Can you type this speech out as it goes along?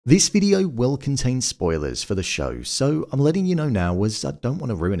This video will contain spoilers for the show, so I'm letting you know now as I don't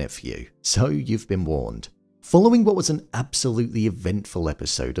want to ruin it for you, so you've been warned. Following what was an absolutely eventful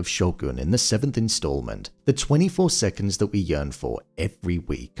episode of Shogun in the 7th installment, the 24 seconds that we yearn for every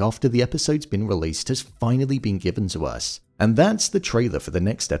week after the episode's been released has finally been given to us. And that's the trailer for the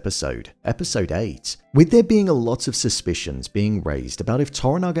next episode, episode 8, with there being a lot of suspicions being raised about if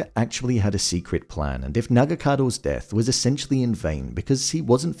Toranaga actually had a secret plan and if Nagakado's death was essentially in vain because he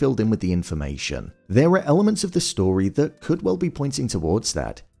wasn't filled in with the information. There are elements of the story that could well be pointing towards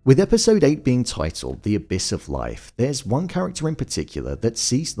that. With episode 8 being titled The Abyss of Life, there's one character in particular that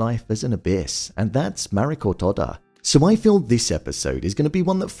sees life as an abyss, and that's Mariko Toda. So I feel this episode is going to be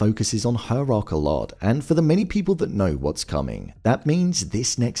one that focuses on her arc a lot, and for the many people that know what's coming, that means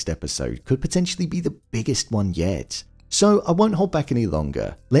this next episode could potentially be the biggest one yet. So I won't hold back any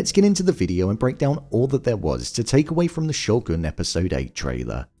longer, let's get into the video and break down all that there was to take away from the Shogun episode 8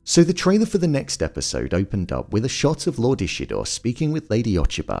 trailer. So the trailer for the next episode opened up with a shot of Lord Ishido speaking with Lady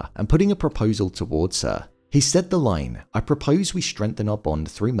Ochiba and putting a proposal towards her. He said the line, "I propose we strengthen our bond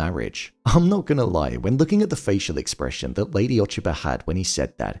through marriage." I'm not gonna lie, when looking at the facial expression that Lady Ochiba had when he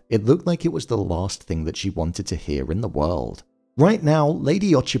said that, it looked like it was the last thing that she wanted to hear in the world. Right now,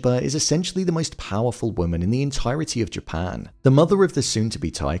 Lady Ochiba is essentially the most powerful woman in the entirety of Japan, the mother of the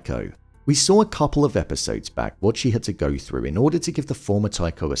soon-to-be Taiko. We saw a couple of episodes back what she had to go through in order to give the former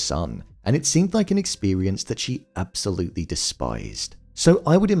Taiko a son, and it seemed like an experience that she absolutely despised. So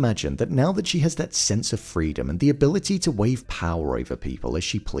I would imagine that now that she has that sense of freedom and the ability to wave power over people as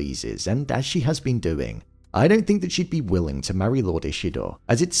she pleases, and as she has been doing, I don't think that she'd be willing to marry Lord Ishido,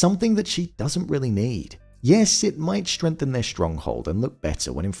 as it's something that she doesn't really need. Yes, it might strengthen their stronghold and look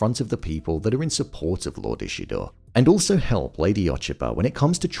better when in front of the people that are in support of Lord Ishido, and also help Lady Ochiba when it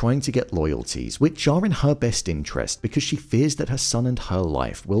comes to trying to get loyalties which are in her best interest because she fears that her son and her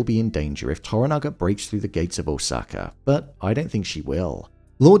life will be in danger if Toranaga breaks through the gates of Osaka, but I don't think she will.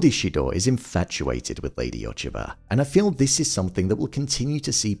 Lord Ishido is infatuated with Lady Ochiba, and I feel this is something that we'll continue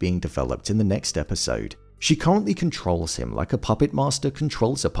to see being developed in the next episode. She currently controls him like a puppet master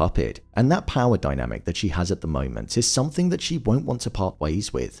controls a puppet, and that power dynamic that she has at the moment is something that she won't want to part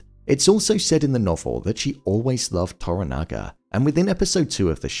ways with. It's also said in the novel that she always loved Toranaga, and within episode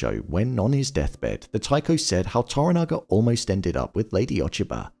 2 of the show, when on his deathbed, the Taiko said how Toranaga almost ended up with Lady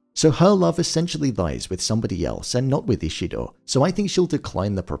Ochiba. So her love essentially lies with somebody else and not with Ishido, so I think she'll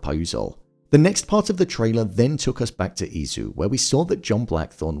decline the proposal. The next part of the trailer then took us back to Izu, where we saw that John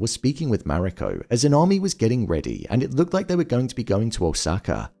Blackthorne was speaking with Mariko as an army was getting ready and it looked like they were going to be going to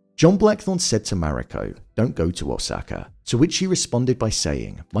Osaka. John Blackthorne said to Mariko, "Don't go to Osaka," to which she responded by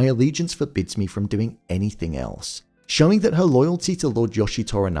saying, "My allegiance forbids me from doing anything else," showing that her loyalty to Lord Yoshi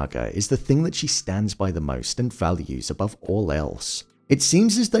Toranaga is the thing that she stands by the most and values above all else. It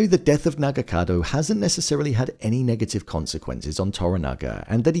seems as though the death of Nagakado hasn't necessarily had any negative consequences on Toranaga,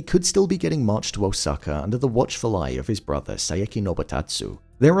 and that he could still be getting marched to Osaka under the watchful eye of his brother Saeki Nobutatsu.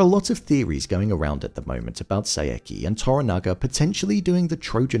 There are a lot of theories going around at the moment about Saeki and Toranaga potentially doing the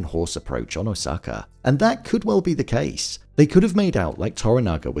Trojan horse approach on Osaka, and that could well be the case. They could have made out like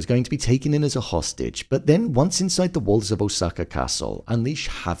Toranaga was going to be taken in as a hostage, but then once inside the walls of Osaka Castle, unleash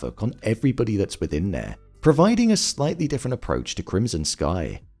havoc on everybody that's within there, providing a slightly different approach to Crimson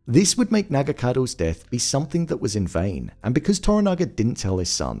Sky. This would make Nagakado's death be something that was in vain, and because Toranaga didn't tell his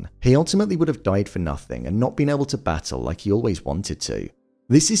son, he ultimately would have died for nothing and not been able to battle like he always wanted to.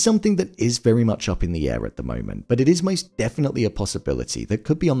 This is something that is very much up in the air at the moment, but it is most definitely a possibility that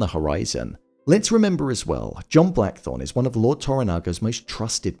could be on the horizon. Let's remember as well, John Blackthorne is one of Lord Toranaga's most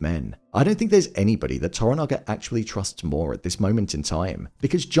trusted men. I don't think there's anybody that Toranaga actually trusts more at this moment in time,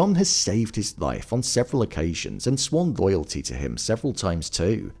 because John has saved his life on several occasions and sworn loyalty to him several times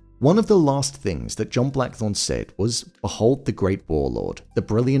too. One of the last things that John Blackthorne said was, "Behold the great warlord, the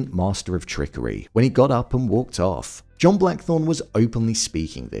brilliant master of trickery," when he got up and walked off. John Blackthorne was openly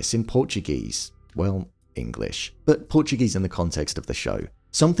speaking this in Portuguese, well, English, but Portuguese in the context of the show.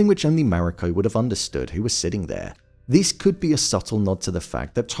 Something which only Mariko would have understood who was sitting there. This could be a subtle nod to the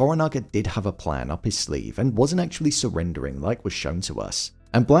fact that Toranaga did have a plan up his sleeve and wasn't actually surrendering like was shown to us.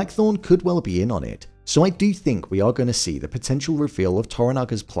 And Blackthorne could well be in on it, so I do think we are going to see the potential reveal of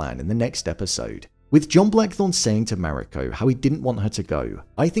Toranaga's plan in the next episode. With John Blackthorne saying to Mariko how he didn't want her to go,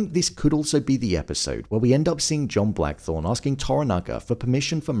 I think this could also be the episode where we end up seeing John Blackthorne asking Toranaga for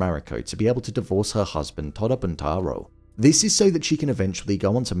permission for Mariko to be able to divorce her husband Toda Buntaro. This is so that she can eventually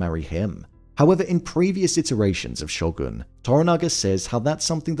go on to marry him. However, in previous iterations of Shogun, Toranaga says how that's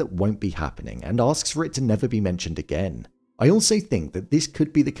something that won't be happening and asks for it to never be mentioned again. I also think that this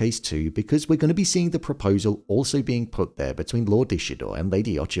could be the case too because we're going to be seeing the proposal also being put there between Lord Ishido and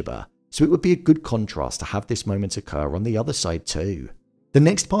Lady Ochiba, so it would be a good contrast to have this moment occur on the other side too. The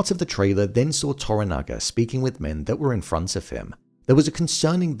next part of the trailer then saw Toranaga speaking with men that were in front of him. There was a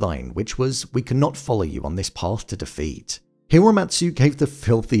concerning line which was, "We cannot follow you on this path to defeat." Hiromatsu gave the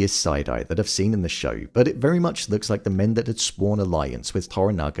filthiest side-eye that I've seen in the show, but it very much looks like the men that had sworn alliance with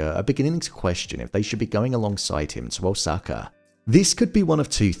Toranaga are beginning to question if they should be going alongside him to Osaka. This could be one of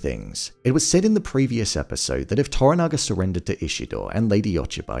two things. It was said in the previous episode that if Toranaga surrendered to Ishido and Lady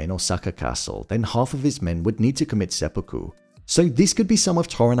Ochiba in Osaka Castle, then half of his men would need to commit seppuku. So this could be some of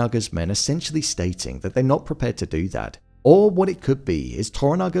Toranaga's men essentially stating that they're not prepared to do that. Or what it could be is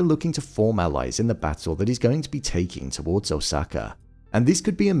Toranaga looking to form allies in the battle that he's going to be taking towards Osaka. And this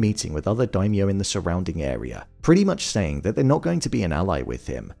could be a meeting with other daimyo in the surrounding area, pretty much saying that they're not going to be an ally with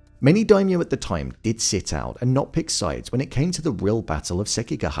him. Many daimyo at the time did sit out and not pick sides when it came to the real battle of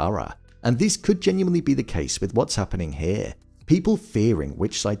Sekigahara, and this could genuinely be the case with what's happening here. People fearing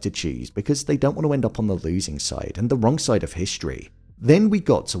which side to choose because they don't want to end up on the losing side and the wrong side of history. Then we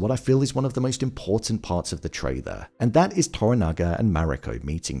got to what I feel is one of the most important parts of the trailer, and that is Toranaga and Mariko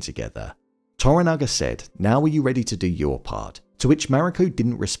meeting together. Toranaga said, "Now are you ready to do your part?" To which Mariko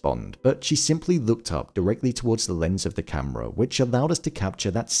didn't respond, but she simply looked up directly towards the lens of the camera, which allowed us to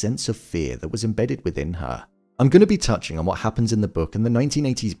capture that sense of fear that was embedded within her. I'm going to be touching on what happens in the book and the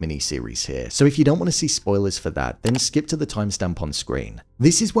 1980s miniseries here, so if you don't want to see spoilers for that, then skip to the timestamp on screen.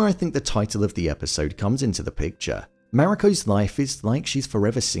 This is where I think the title of the episode comes into the picture. Mariko's life is like she's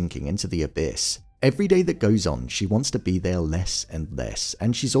forever sinking into the abyss. Every day that goes on, she wants to be there less and less,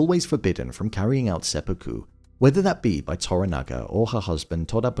 and she's always forbidden from carrying out seppuku, whether that be by Toranaga or her husband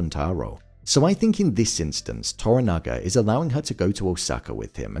Toda Buntaro. So I think in this instance, Toranaga is allowing her to go to Osaka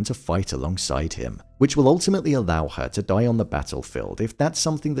with him and to fight alongside him, which will ultimately allow her to die on the battlefield if that's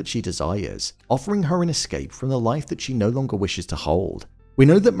something that she desires, offering her an escape from the life that she no longer wishes to hold. We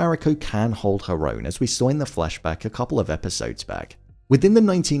know that Mariko can hold her own, as we saw in the flashback a couple of episodes back. Within the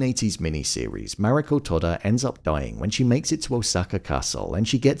 1980s miniseries, Mariko Toda ends up dying when she makes it to Osaka Castle and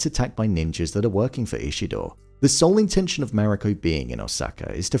she gets attacked by ninjas that are working for Ishido. The sole intention of Mariko being in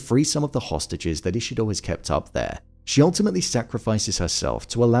Osaka is to free some of the hostages that Ishido has kept up there. She ultimately sacrifices herself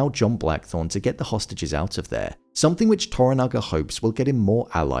to allow John Blackthorne to get the hostages out of there, something which Toranaga hopes will get him more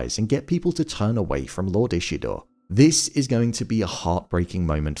allies and get people to turn away from Lord Ishido. This is going to be a heartbreaking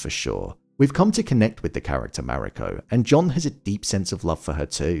moment for sure. We've come to connect with the character Mariko, and John has a deep sense of love for her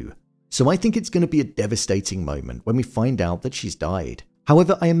too. So I think it's going to be a devastating moment when we find out that she's died.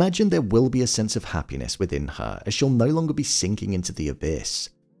 However, I imagine there will be a sense of happiness within her as she'll no longer be sinking into the abyss.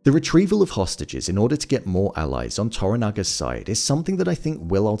 The retrieval of hostages in order to get more allies on Toranaga's side is something that I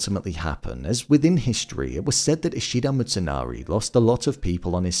think will ultimately happen, as within history it was said that Ishida Mutsunari lost a lot of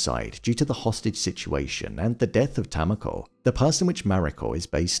people on his side due to the hostage situation and the death of Tamako, the person which Mariko is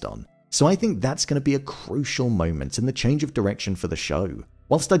based on. So I think that's going to be a crucial moment in the change of direction for the show.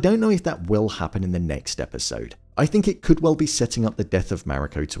 Whilst I don't know if that will happen in the next episode, I think it could well be setting up the death of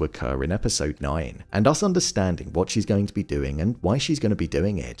Mariko to occur in episode 9, and us understanding what she's going to be doing and why she's going to be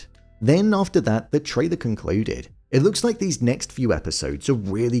doing it. Then after that, the trailer concluded. It looks like these next few episodes are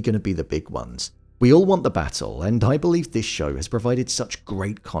really going to be the big ones. We all want the battle, and I believe this show has provided such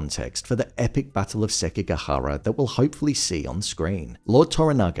great context for the epic battle of Sekigahara that we'll hopefully see on screen. Lord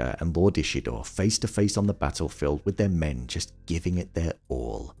Toranaga and Lord Ishido face to face on the battlefield with their men just giving it their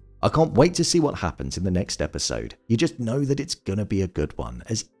all. I can't wait to see what happens in the next episode. You just know that it's gonna be a good one,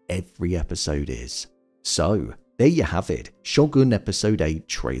 as every episode is. So, there you have it, Shogun Episode 8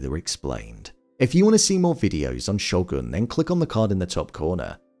 Trailer Explained. If you want to see more videos on Shogun, then click on the card in the top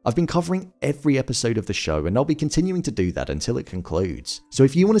corner. I've been covering every episode of the show and I'll be continuing to do that until it concludes. So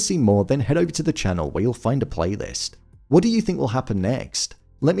if you want to see more, then head over to the channel where you'll find a playlist. What do you think will happen next?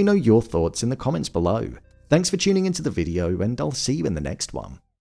 Let me know your thoughts in the comments below. Thanks for tuning into the video and I'll see you in the next one.